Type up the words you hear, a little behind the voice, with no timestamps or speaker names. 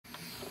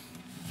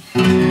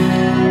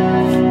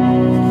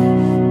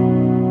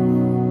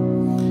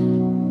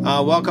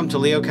Welcome to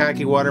LEO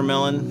KOTTKE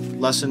Watermelon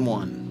Lesson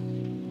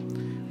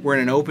 1. We're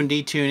in an open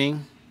D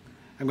tuning.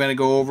 I'm going to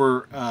go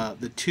over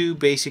the two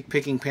basic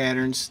picking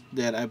patterns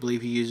that I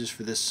believe he uses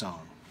for this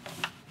song.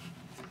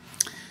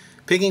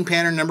 Picking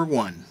pattern number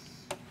 1.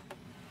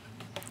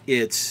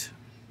 It's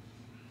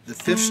the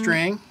 5th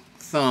string,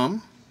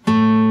 thumb.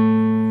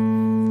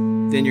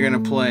 Then you're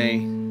going to play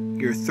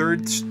your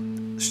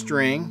 3rd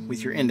string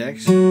with your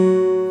index.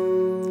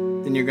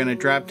 Then you're going to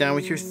drop down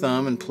with your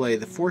thumb and play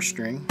the 4th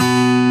string.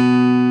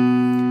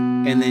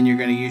 And then you're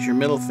going to use your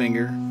middle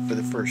finger for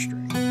the 1st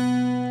string.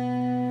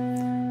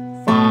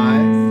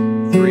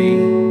 5, 3,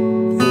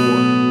 4,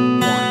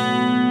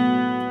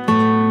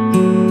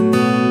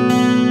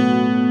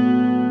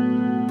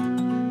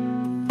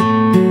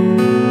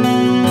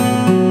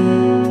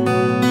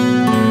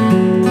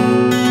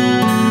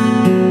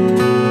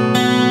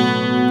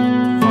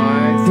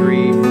 5,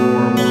 3, 4, 1, 5, 3, 4,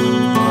 1.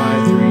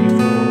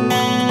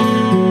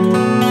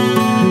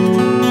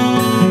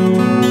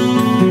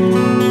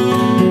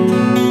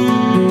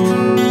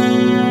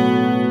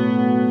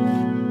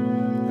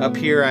 Up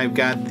here I've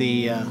got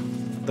the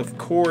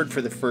chord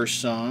for the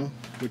first song,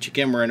 which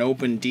again we're in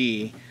open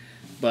D,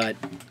 but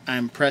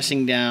I'm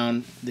pressing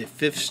down the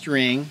 5th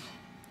string,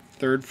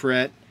 3rd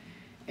fret,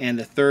 and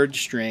the 3rd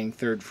string,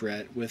 3rd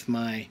fret, with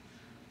my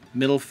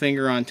middle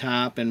finger on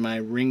top and my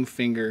ring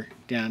finger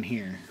down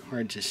here.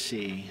 Hard to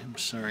see, I'm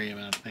sorry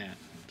about that.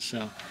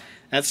 So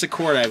that's the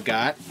chord I've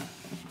got.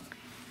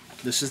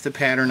 This is the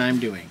pattern I'm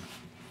doing.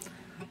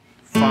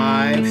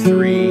 5,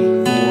 3,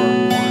 4, 1,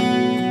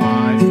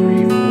 5,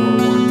 3, 4,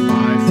 1,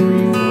 5, 3,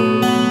 4, 1.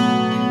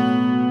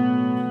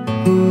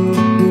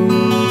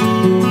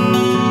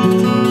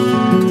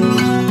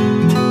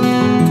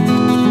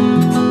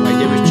 All I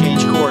did was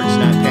change chords,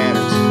 not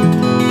patterns.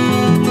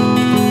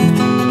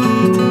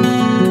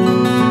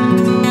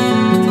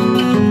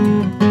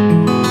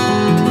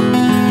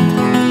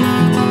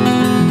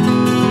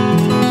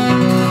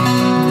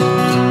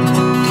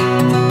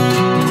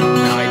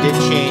 Now I did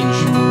change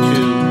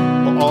to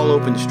all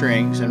open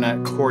strings. I'm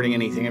not chording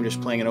anything, I'm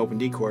just playing an open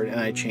D chord, and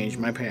I changed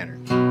my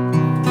pattern.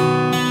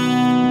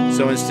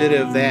 So instead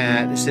of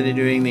that, instead of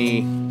doing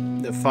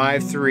the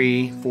 5,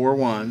 3, 4,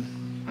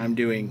 1, I'm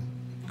going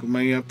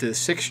up to the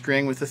 6th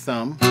string with the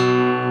thumb.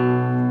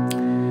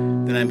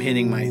 Then I'm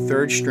hitting my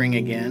 3rd string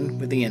again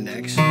with the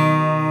index.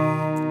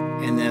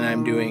 And then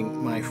I'm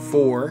doing my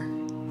 4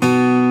 with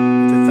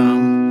the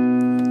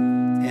thumb.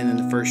 And then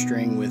the 1st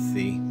string with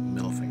the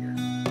middle finger.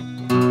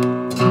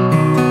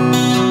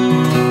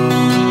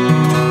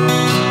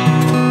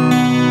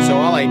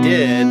 I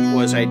did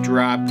was I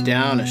dropped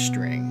down a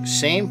string.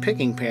 Same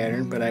picking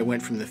pattern, but I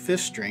went from the 5th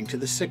string to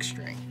the 6th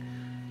string.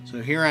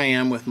 So here I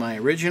am with my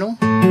original.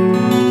 So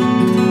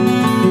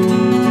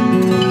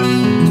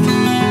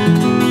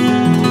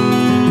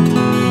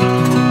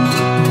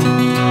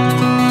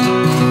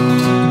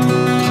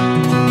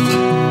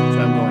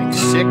I'm going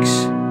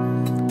 6,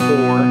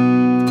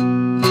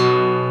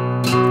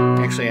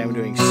 4. Actually, I'm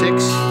doing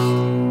 6,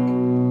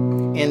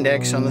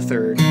 index on the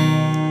 3rd,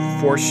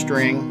 4th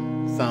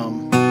string,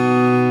 thumb,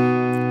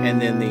 and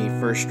then the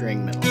 1st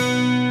string middle. So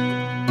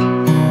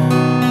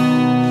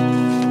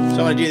I'm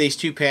going to do these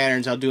two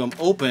patterns. I'll do them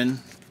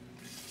open.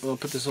 We'll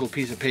put this little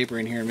piece of paper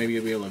in here and maybe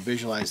you'll be able to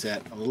visualize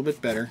that a little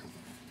bit better.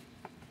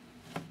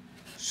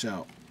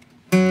 So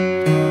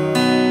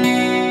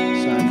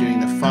I'm doing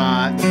the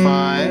 5, 3, 4,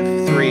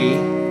 1.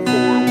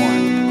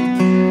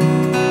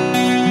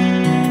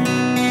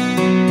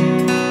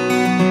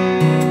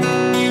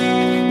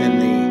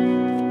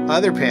 Then the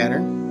other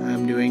pattern,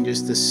 I'm doing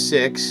just the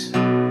 6,